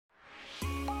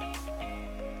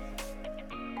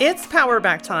It's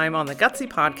Powerback time on the Gutsy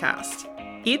Podcast.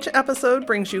 Each episode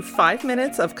brings you 5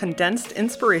 minutes of condensed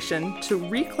inspiration to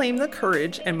reclaim the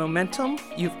courage and momentum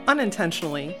you've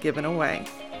unintentionally given away.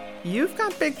 You've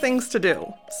got big things to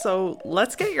do, so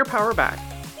let's get your power back.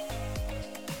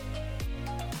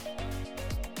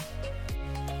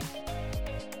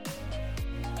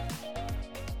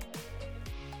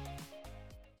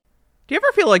 Do you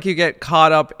ever feel like you get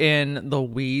caught up in the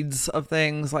weeds of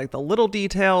things, like the little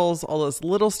details, all this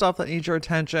little stuff that needs your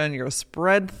attention? You're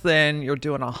spread thin, you're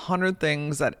doing 100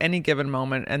 things at any given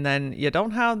moment, and then you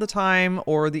don't have the time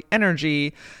or the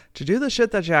energy to do the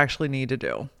shit that you actually need to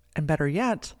do. And better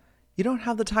yet, you don't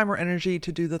have the time or energy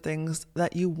to do the things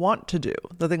that you want to do,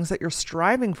 the things that you're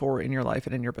striving for in your life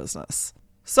and in your business.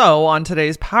 So on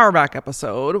today's Powerback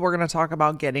episode, we're going to talk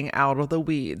about getting out of the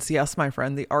weeds. Yes, my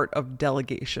friend, the art of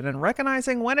delegation and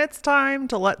recognizing when it's time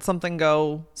to let something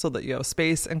go so that you have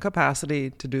space and capacity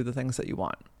to do the things that you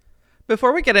want.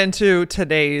 Before we get into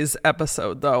today's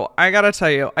episode, though, I got to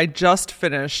tell you, I just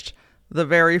finished the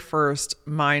very first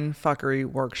mindfuckery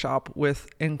workshop with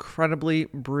incredibly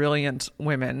brilliant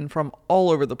women from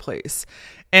all over the place.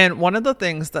 And one of the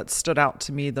things that stood out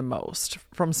to me the most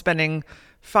from spending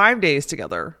 5 days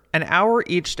together, an hour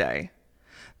each day,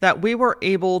 that we were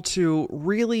able to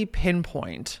really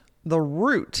pinpoint the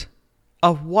root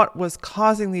of what was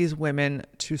causing these women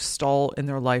to stall in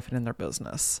their life and in their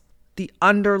business. The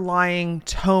underlying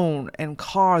tone and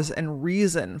cause and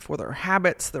reason for their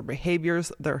habits, their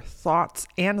behaviors, their thoughts,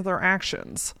 and their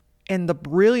actions. And the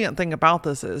brilliant thing about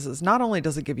this is not only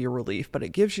does it give you relief, but it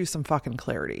gives you some fucking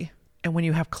clarity. And when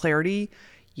you have clarity,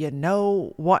 you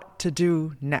know what to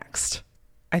do next.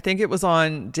 I think it was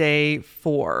on day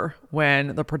 4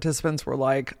 when the participants were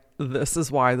like, this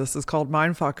is why this is called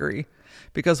mindfuckery,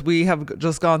 because we have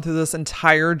just gone through this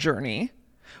entire journey.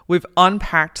 We've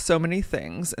unpacked so many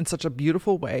things in such a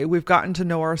beautiful way. We've gotten to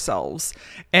know ourselves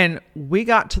and we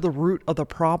got to the root of the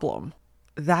problem.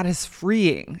 That is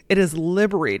freeing. It is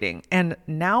liberating. And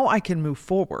now I can move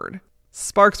forward.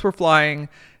 Sparks were flying.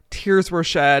 Tears were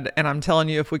shed, and I'm telling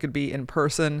you, if we could be in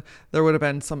person, there would have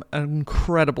been some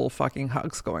incredible fucking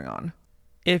hugs going on.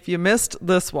 If you missed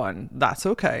this one, that's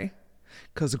okay.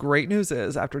 Because great news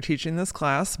is, after teaching this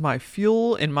class, my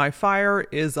fuel in my fire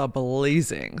is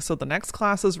ablazing. So the next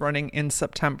class is running in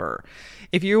September.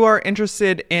 If you are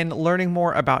interested in learning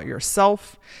more about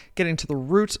yourself, getting to the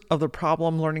root of the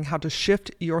problem, learning how to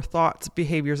shift your thoughts,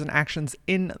 behaviors, and actions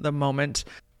in the moment,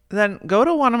 then go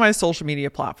to one of my social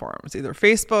media platforms, either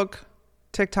Facebook,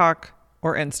 TikTok,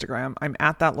 or Instagram. I'm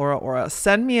at that Laura Ora.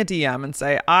 Send me a DM and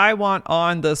say, I want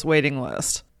on this waiting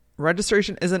list.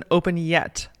 Registration isn't open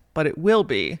yet, but it will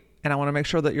be. And I want to make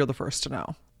sure that you're the first to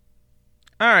know.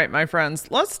 All right, my friends,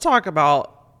 let's talk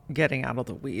about getting out of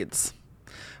the weeds.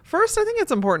 First, I think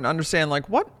it's important to understand, like,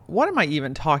 what am I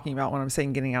even talking about when I'm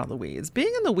saying getting out of the weeds?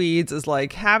 Being in the weeds is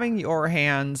like having your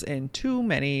hands in too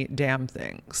many damn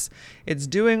things. It's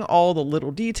doing all the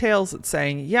little details. It's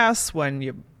saying yes when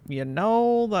you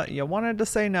know that you wanted to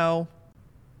say no.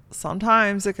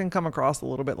 Sometimes it can come across a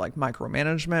little bit like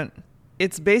micromanagement.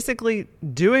 It's basically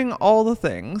doing all the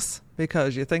things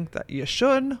because you think that you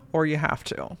should or you have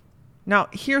to. Now,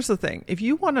 here's the thing. If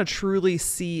you want to truly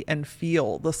see and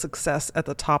feel the success at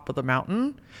the top of the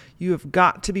mountain, you have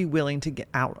got to be willing to get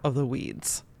out of the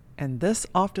weeds. And this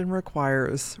often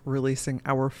requires releasing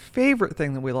our favorite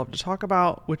thing that we love to talk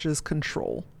about, which is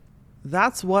control.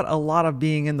 That's what a lot of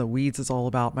being in the weeds is all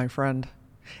about, my friend.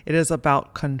 It is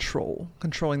about control,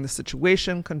 controlling the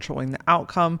situation, controlling the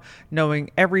outcome, knowing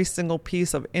every single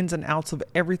piece of ins and outs of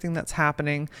everything that's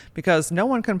happening, because no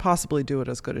one can possibly do it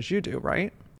as good as you do,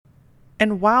 right?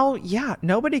 And while, yeah,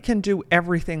 nobody can do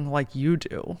everything like you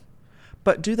do,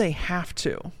 but do they have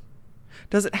to?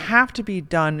 Does it have to be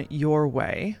done your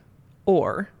way?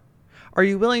 Or are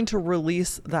you willing to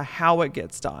release the how it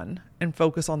gets done and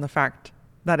focus on the fact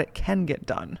that it can get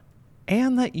done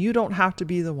and that you don't have to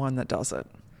be the one that does it?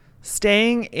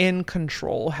 Staying in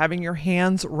control, having your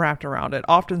hands wrapped around it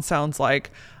often sounds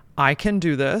like, I can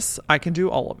do this. I can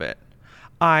do all of it.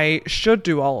 I should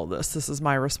do all of this. This is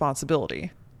my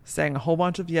responsibility. Saying a whole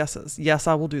bunch of yeses. Yes,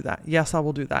 I will do that. Yes, I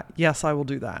will do that. Yes, I will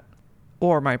do that.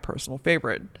 Or my personal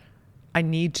favorite, I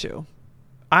need to.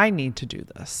 I need to do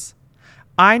this.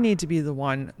 I need to be the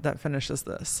one that finishes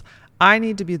this. I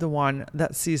need to be the one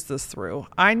that sees this through.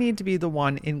 I need to be the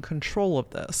one in control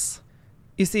of this.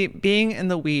 You see, being in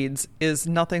the weeds is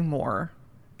nothing more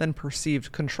than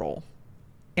perceived control.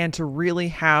 And to really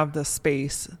have the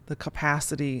space, the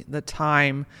capacity, the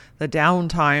time, the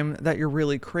downtime that you're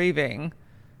really craving,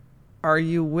 are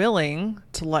you willing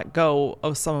to let go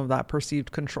of some of that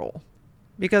perceived control?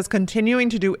 Because continuing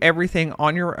to do everything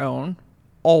on your own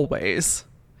always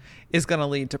is going to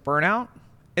lead to burnout.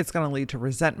 It's going to lead to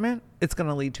resentment. It's going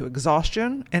to lead to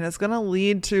exhaustion. And it's going to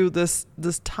lead to this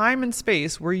time and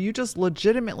space where you just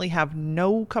legitimately have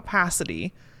no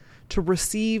capacity to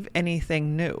receive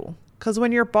anything new. Because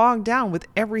when you're bogged down with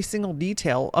every single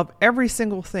detail of every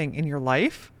single thing in your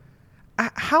life,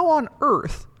 how on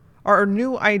earth are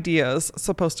new ideas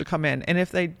supposed to come in? And if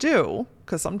they do,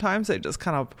 because sometimes they just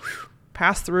kind of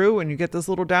pass through and you get this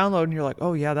little download and you're like,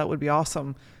 oh yeah, that would be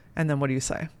awesome. And then what do you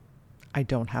say? I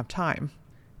don't have time.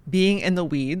 Being in the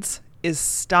weeds is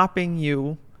stopping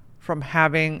you from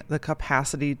having the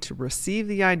capacity to receive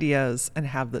the ideas and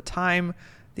have the time,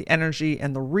 the energy,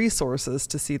 and the resources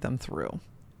to see them through.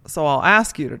 So I'll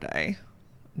ask you today,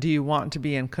 do you want to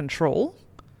be in control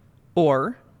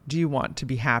or do you want to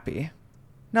be happy?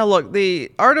 Now look,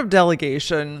 the art of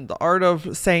delegation, the art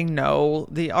of saying no,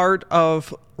 the art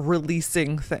of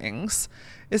releasing things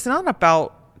is not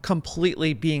about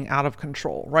completely being out of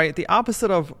control, right? The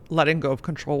opposite of letting go of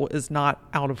control is not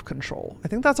out of control. I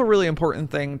think that's a really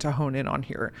important thing to hone in on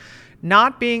here.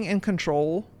 Not being in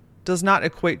control does not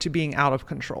equate to being out of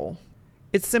control.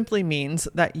 It simply means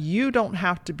that you don't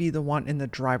have to be the one in the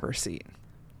driver's seat,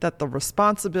 that the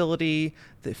responsibility,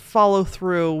 the follow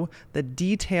through, the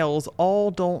details all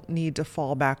don't need to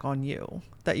fall back on you,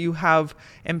 that you have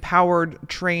empowered,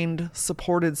 trained,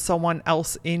 supported someone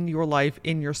else in your life,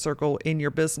 in your circle, in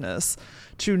your business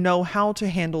to know how to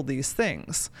handle these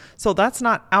things. So that's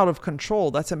not out of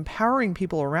control. That's empowering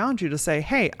people around you to say,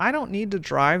 hey, I don't need to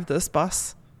drive this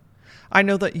bus. I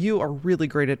know that you are really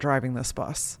great at driving this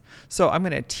bus. So I'm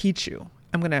going to teach you.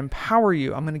 I'm going to empower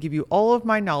you. I'm going to give you all of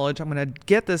my knowledge. I'm going to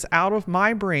get this out of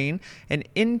my brain and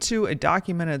into a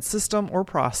documented system or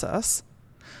process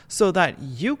so that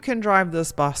you can drive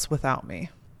this bus without me.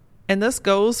 And this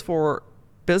goes for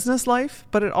business life,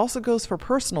 but it also goes for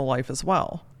personal life as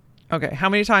well. Okay, how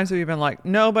many times have you been like,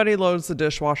 nobody loads the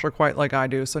dishwasher quite like I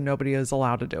do, so nobody is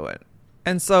allowed to do it?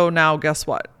 And so now guess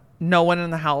what? No one in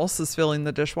the house is filling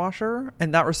the dishwasher,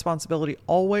 and that responsibility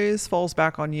always falls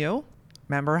back on you.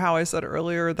 Remember how I said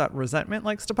earlier that resentment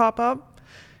likes to pop up?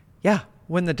 Yeah,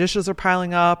 when the dishes are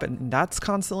piling up and that's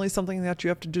constantly something that you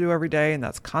have to do every day and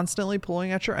that's constantly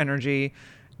pulling at your energy,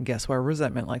 guess where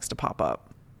resentment likes to pop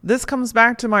up? This comes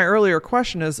back to my earlier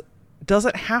question is, does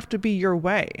it have to be your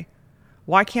way?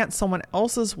 Why can't someone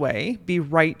else's way be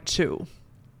right too?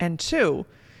 And two,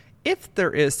 if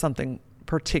there is something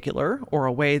particular or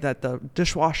a way that the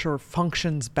dishwasher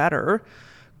functions better,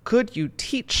 could you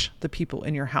teach the people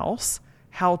in your house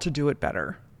how to do it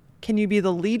better? Can you be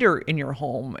the leader in your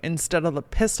home instead of the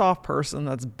pissed off person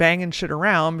that's banging shit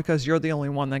around because you're the only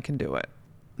one that can do it?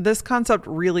 This concept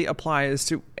really applies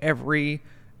to every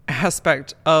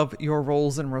aspect of your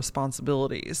roles and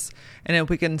responsibilities. And if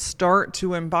we can start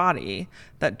to embody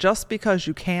that just because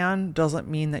you can doesn't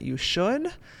mean that you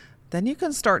should, then you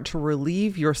can start to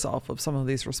relieve yourself of some of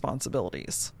these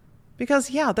responsibilities. Because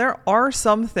yeah, there are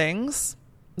some things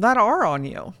that are on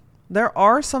you. There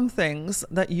are some things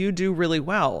that you do really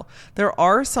well. There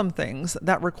are some things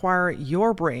that require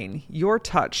your brain, your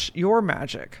touch, your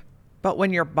magic. But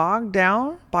when you're bogged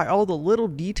down by all the little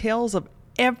details of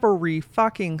every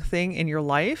fucking thing in your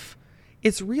life,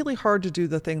 it's really hard to do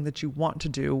the thing that you want to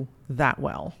do that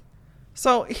well.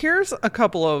 So here's a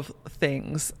couple of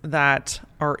things that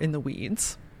are in the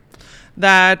weeds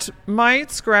that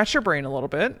might scratch your brain a little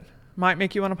bit, might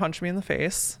make you want to punch me in the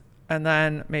face, and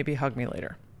then maybe hug me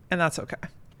later. And that's okay.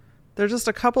 There's just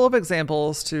a couple of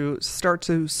examples to start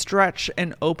to stretch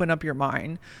and open up your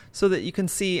mind so that you can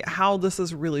see how this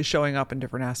is really showing up in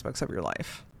different aspects of your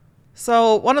life.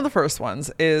 So one of the first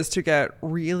ones is to get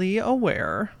really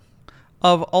aware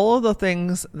of all of the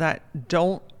things that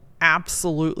don't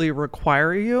absolutely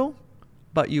require you,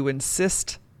 but you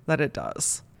insist that it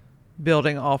does.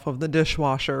 Building off of the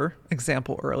dishwasher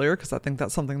example earlier, because I think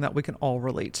that's something that we can all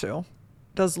relate to.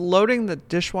 Does loading the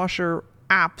dishwasher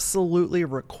absolutely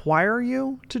require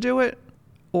you to do it?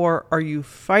 Or are you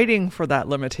fighting for that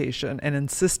limitation and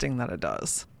insisting that it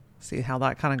does? See how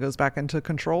that kind of goes back into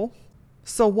control?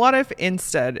 So what if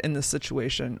instead in this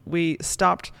situation, we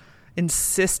stopped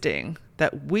insisting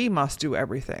that we must do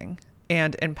everything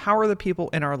and empower the people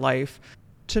in our life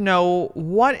to know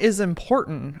what is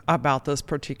important about this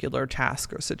particular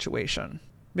task or situation?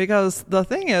 Because the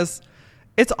thing is,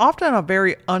 it's often a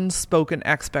very unspoken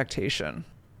expectation.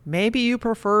 Maybe you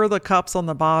prefer the cups on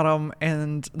the bottom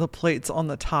and the plates on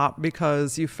the top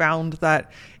because you found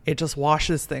that it just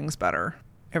washes things better.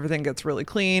 Everything gets really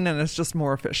clean and it's just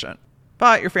more efficient.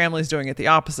 But your family's doing it the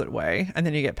opposite way. And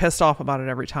then you get pissed off about it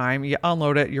every time. You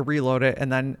unload it, you reload it,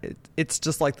 and then it's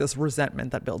just like this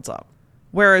resentment that builds up.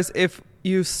 Whereas if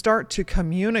you start to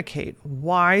communicate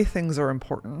why things are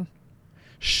important,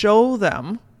 show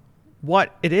them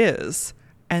what it is,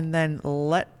 and then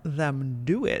let them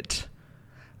do it,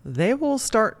 they will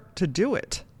start to do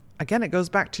it. Again, it goes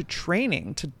back to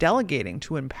training, to delegating,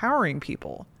 to empowering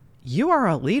people. You are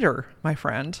a leader, my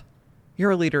friend.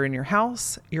 You're a leader in your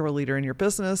house. You're a leader in your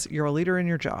business. You're a leader in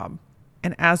your job.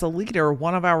 And as a leader,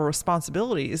 one of our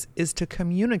responsibilities is to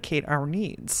communicate our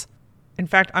needs. In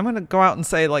fact, I'm going to go out and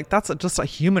say, like, that's just a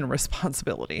human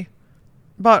responsibility.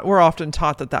 But we're often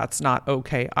taught that that's not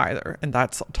okay either. And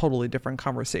that's a totally different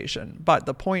conversation. But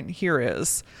the point here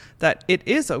is that it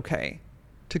is okay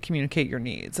to communicate your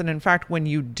needs. And in fact, when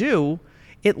you do,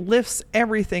 it lifts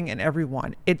everything and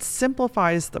everyone. It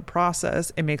simplifies the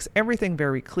process. It makes everything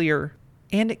very clear.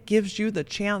 And it gives you the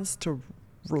chance to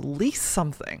release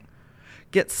something.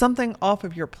 Get something off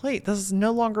of your plate. This is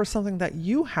no longer something that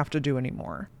you have to do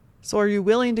anymore. So are you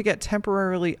willing to get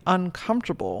temporarily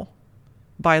uncomfortable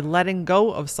by letting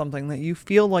go of something that you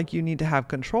feel like you need to have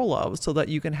control of so that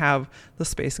you can have the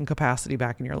space and capacity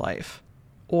back in your life?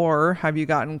 Or have you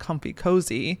gotten comfy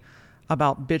cozy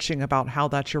about bitching about how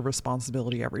that's your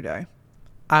responsibility every day?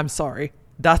 I'm sorry.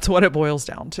 That's what it boils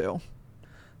down to.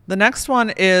 The next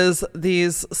one is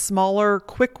these smaller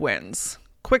quick wins.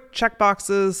 Quick check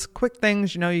boxes, quick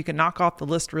things you can knock off the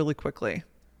list really quickly.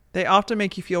 They often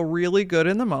make you feel really good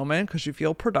in the moment because you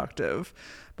feel productive.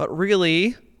 But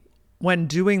really, when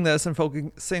doing this and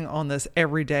focusing on this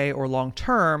every day or long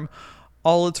term,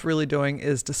 all it's really doing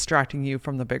is distracting you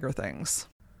from the bigger things.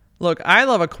 Look, I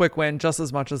love a quick win just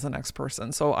as much as the next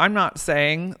person. So I'm not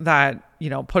saying that,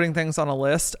 putting things on a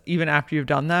list, even after you've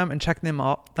done them and checking them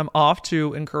off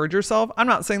to encourage yourself, I'm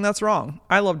not saying that's wrong.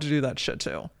 I love to do that shit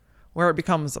too. Where it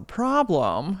becomes a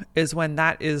problem is when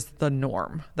that is the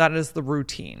norm. That is the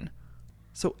routine.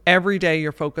 So every day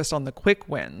you're focused on the quick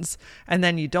wins, and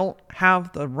then you don't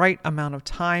have the right amount of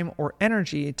time or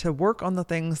energy to work on the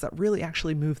things that really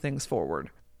actually move things forward.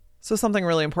 So something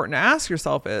really important to ask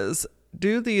yourself is,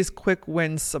 do these quick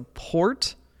wins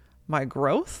support my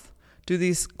growth? Do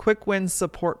these quick wins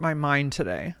support my mind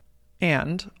today?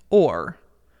 Or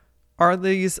are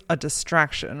these a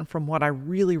distraction from what I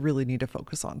really, really need to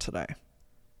focus on today?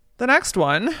 The next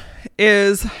one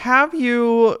is, have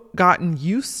you gotten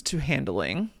used to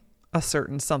handling a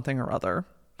certain something or other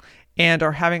and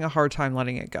are having a hard time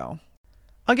letting it go?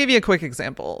 I'll give you a quick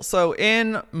example. So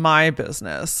in my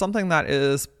business, something that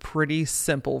is pretty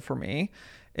simple for me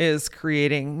is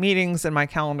creating meetings in my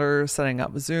calendar, setting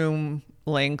up Zoom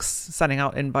links, sending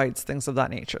out invites, things of that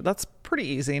nature. That's pretty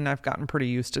easy, and I've gotten pretty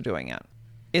used to doing it.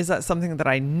 Is that something that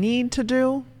I need to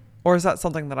do, or is that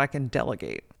something that I can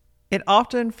delegate? It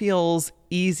often feels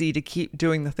easy to keep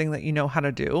doing the thing that you know how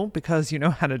to do because you know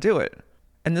how to do it.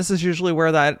 And this is usually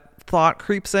where that thought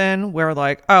creeps in, where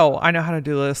like, oh, I know how to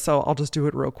do this, so I'll just do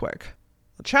it real quick.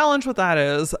 The challenge with that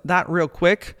is that real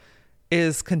quick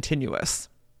is continuous.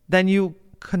 Then you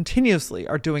continuously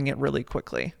are doing it really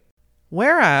quickly.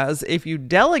 Whereas if you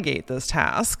delegate this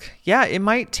task, it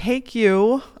might take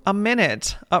you a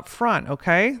minute up front,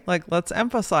 okay? Like, let's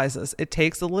emphasize this. It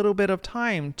takes a little bit of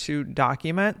time to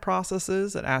document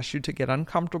processes. It asks you to get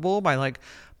uncomfortable by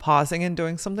pausing and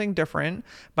doing something different,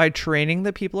 by training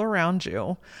the people around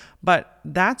you. But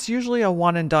that's usually a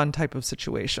one and done type of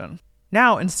situation.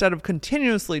 Now, instead of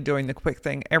continuously doing the quick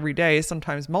thing every day,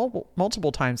 sometimes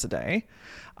multiple times a day,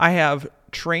 I have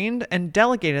trained and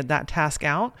delegated that task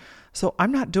out. So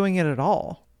I'm not doing it at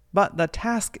all, but the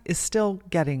task is still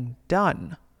getting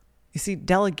done. You see,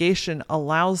 delegation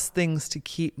allows things to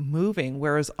keep moving,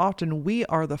 whereas often we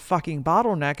are the fucking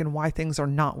bottleneck in why things are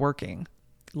not working.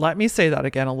 Let me say that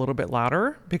again a little bit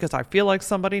louder because I feel like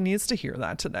somebody needs to hear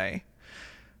that today.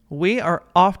 We are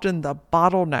often the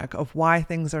bottleneck of why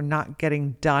things are not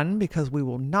getting done because we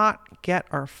will not get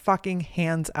our fucking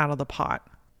hands out of the pot.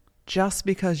 Just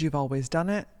because you've always done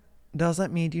it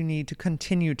doesn't mean you need to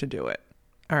continue to do it.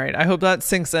 All right, I hope that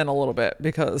sinks in a little bit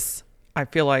because I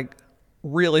feel like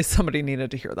really somebody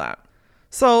needed to hear that.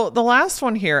 So the last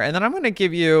one here, and then I'm going to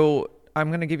give you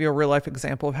a real life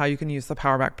example of how you can use the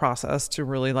Powerback process to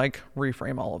really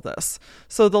reframe all of this.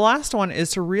 So the last one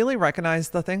is to really recognize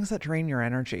the things that drain your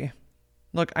energy.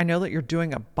 Look, I know that you're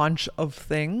doing a bunch of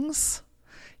things.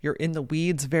 You're in the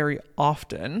weeds very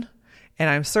often. And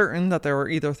I'm certain that there are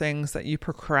either things that you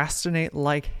procrastinate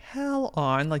like hell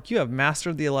on, like you have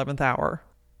mastered the 11th hour,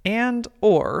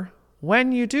 or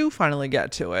when you do finally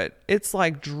get to it, it's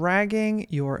like dragging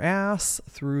your ass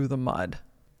through the mud.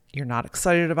 You're not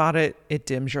excited about it. It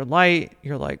dims your light.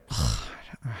 You're like, I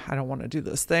I don't want to do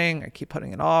this thing. I keep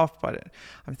putting it off, but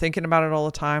I'm thinking about it all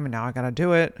the time and now I got to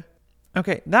do it.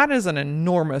 Okay, that is an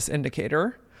enormous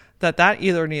indicator that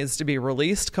either needs to be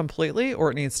released completely or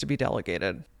it needs to be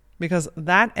delegated, because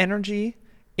that energy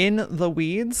in the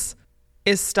weeds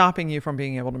is stopping you from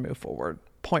being able to move forward,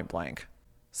 point blank.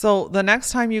 So the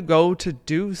next time you go to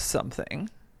do something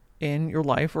in your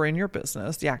life or in your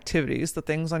business, the activities, the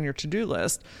things on your to-do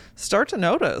list, start to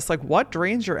notice like what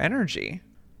drains your energy.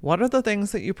 What are the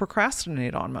things that you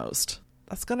procrastinate on most?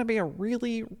 That's going to be a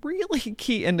really, really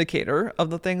key indicator of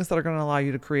the things that are going to allow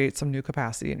you to create some new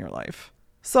capacity in your life.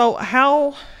 So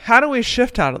how do we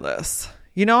shift out of this?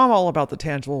 You know, I'm all about the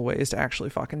tangible ways to actually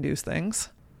fucking do things.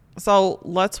 So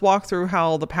let's walk through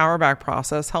how the Powerback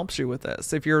process helps you with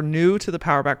this. If you're new to the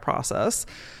Powerback process,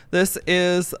 this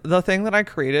is the thing that I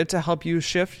created to help you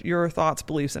shift your thoughts,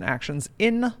 beliefs, and actions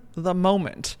in the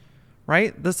moment,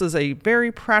 right? This is a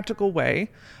very practical way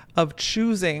of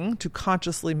choosing to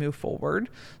consciously move forward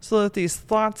so that these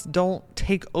thoughts don't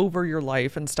take over your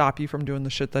life and stop you from doing the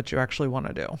shit that you actually want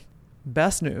to do.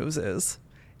 Best news is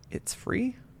it's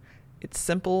free, it's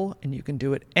simple, and you can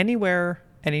do it anywhere,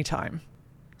 anytime.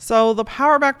 So the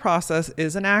Powerback process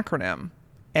is an acronym,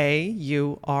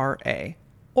 AURA,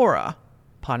 Aura,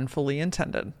 pun fully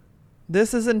intended.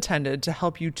 This is intended to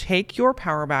help you take your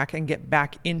power back and get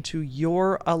back into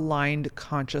your aligned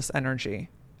conscious energy.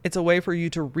 It's a way for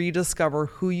you to rediscover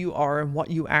who you are and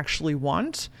what you actually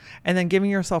want, and then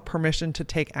giving yourself permission to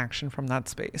take action from that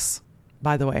space.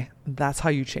 By the way, that's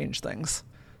how you change things.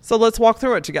 So let's walk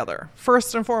through it together.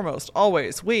 First and foremost,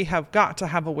 always, we have got to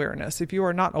have awareness. If you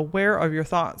are not aware of your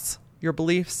thoughts, your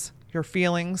beliefs, your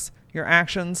feelings, your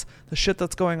actions, the shit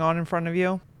that's going on in front of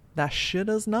you, that shit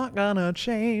is not gonna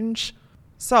change.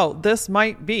 So this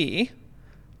might be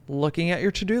looking at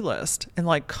your to-do list and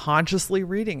like consciously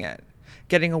reading it,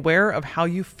 getting aware of how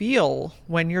you feel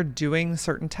when you're doing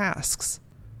certain tasks.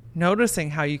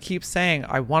 Noticing how you keep saying,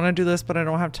 I want to do this, but I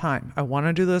don't have time. I want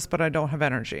to do this, but I don't have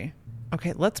energy.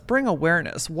 Okay, let's bring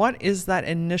awareness. What is that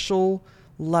initial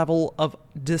level of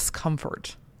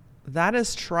discomfort? That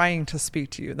is trying to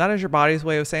speak to you. That is your body's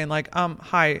way of saying like,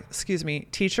 hi, excuse me,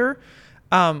 teacher,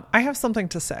 I have something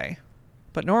to say.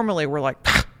 But normally we're like,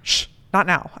 shh, not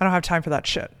now. I don't have time for that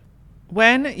shit.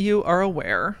 When you are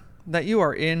aware that you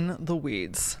are in the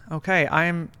weeds, okay,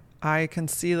 I can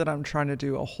see that I'm trying to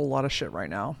do a whole lot of shit right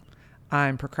now.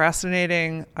 I'm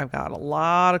procrastinating. I've got a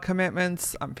lot of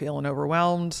commitments. I'm feeling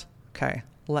overwhelmed. Okay,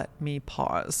 let me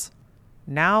pause.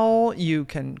 Now you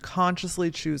can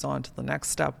consciously choose on to the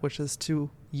next step, which is to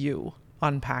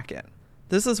unpack it.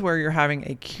 This is where you're having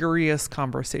a curious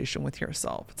conversation with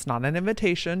yourself. It's not an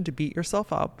invitation to beat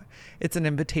yourself up. It's an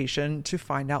invitation to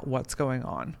find out what's going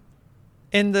on.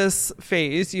 In this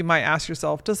phase, you might ask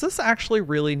yourself, does this actually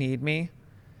really need me?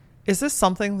 Is this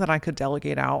something that I could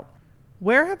delegate out?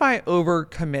 Where have I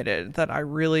overcommitted that I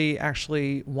really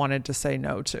actually wanted to say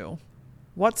no to?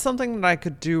 What's something that I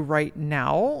could do right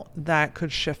now that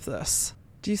could shift this?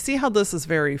 Do you see how this is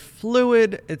very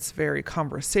fluid? It's very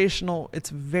conversational. It's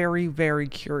very, very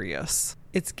curious.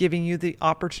 It's giving you the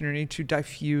opportunity to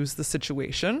diffuse the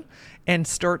situation and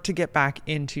start to get back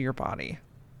into your body.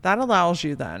 That allows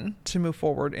you then to move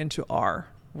forward into R,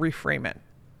 reframe it.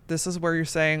 This is where you're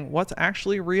saying what's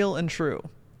actually real and true.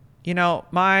 You know,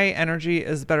 my energy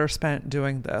is better spent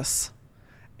doing this.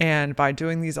 And by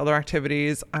doing these other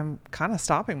activities, I'm kind of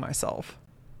stopping myself.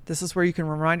 This is where you can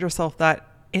remind yourself that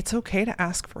it's okay to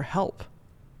ask for help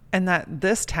and that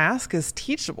this task is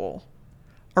teachable.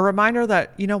 A reminder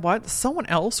that, you know what, someone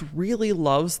else really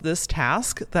loves this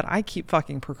task that I keep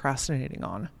fucking procrastinating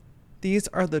on. These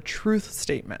are the truth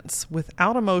statements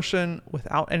without emotion,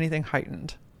 without anything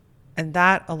heightened. And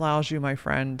that allows you, my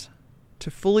friend,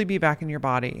 to fully be back in your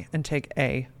body and take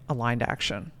aligned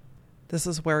action. This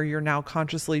is where you're now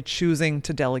consciously choosing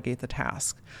to delegate the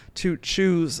task, to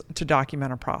choose to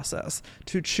document a process,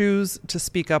 to choose to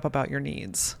speak up about your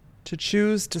needs, to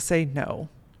choose to say no,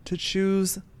 to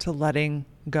choose to letting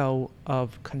go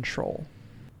of control.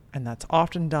 And that's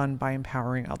often done by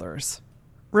empowering others.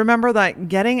 Remember that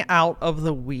getting out of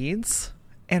the weeds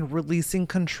and releasing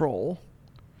control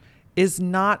is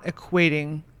not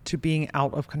equating to being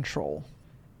out of control.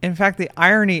 In fact, the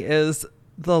irony is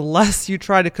the less you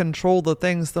try to control the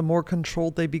things, the more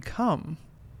controlled they become.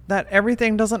 That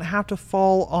everything doesn't have to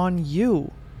fall on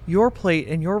you, your plate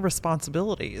and your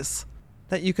responsibilities.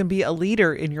 That you can be a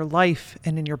leader in your life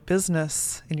and in your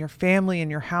business, in your family,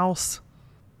 in your house.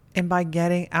 And by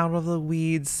getting out of the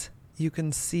weeds, you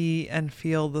can see and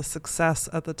feel the success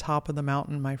at the top of the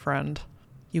mountain, my friend.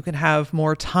 You can have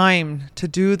more time to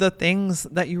do the things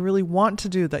that you really want to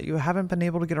do that you haven't been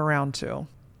able to get around to.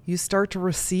 you start to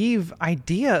receive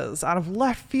ideas out of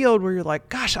left field where you're like,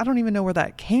 gosh, I don't even know where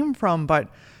that came from, but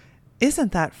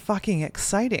isn't that fucking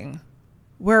exciting?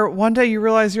 Where one day you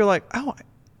realize you're like, oh,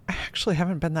 I actually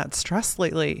haven't been that stressed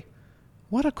lately.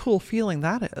 What a cool feeling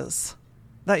that is.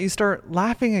 That you start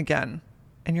laughing again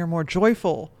and you're more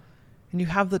joyful and you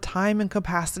have the time and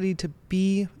capacity to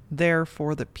be there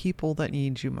for the people that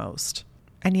need you most.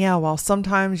 And yeah, while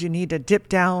sometimes you need to dip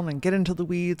down and get into the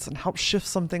weeds and help shift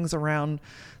some things around,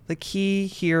 the key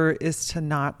here is to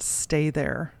not stay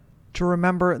there. To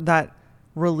remember that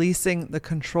releasing the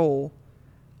control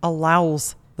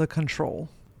allows the control.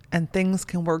 And things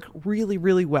can work really,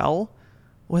 really well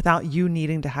without you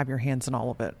needing to have your hands in all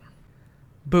of it.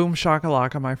 Boom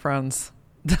shakalaka, my friends.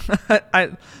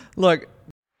 Look,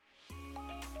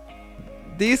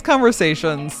 these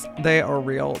conversations, they are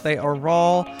real. They are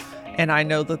raw. And I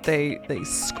know that they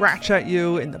scratch at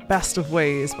you in the best of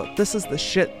ways, but this is the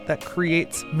shit that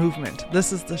creates movement.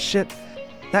 This is the shit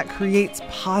that creates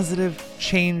positive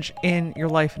change in your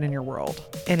life and in your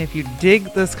world. And if you dig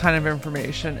this kind of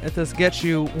information, if this gets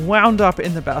you wound up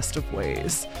in the best of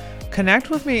ways, connect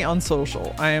with me on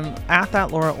social. I am at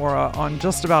that Laura Aura on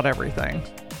just about everything.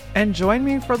 And join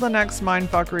me for the next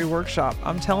Mindfuckery workshop.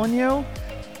 I'm telling you,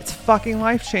 it's fucking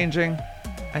life-changing.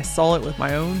 I saw it with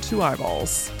my own 2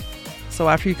 eyeballs. So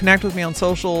after you connect with me on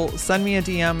social, send me a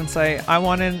DM and say, I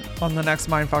want in on the next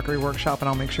Mindfuckery workshop, and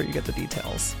I'll make sure you get the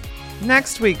details.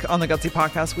 Next week on the Gutsy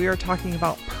Podcast, we are talking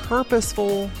about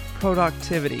purposeful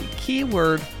productivity.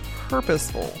 Keyword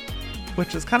purposeful,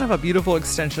 which is kind of a beautiful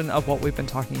extension of what we've been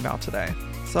talking about today.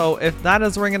 So if that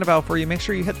is ringing a bell for you, make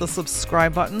sure you hit the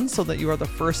subscribe button so that you are the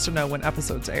first to know when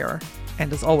episodes air.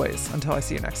 And as always, until I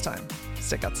see you next time,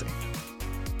 stay gutsy.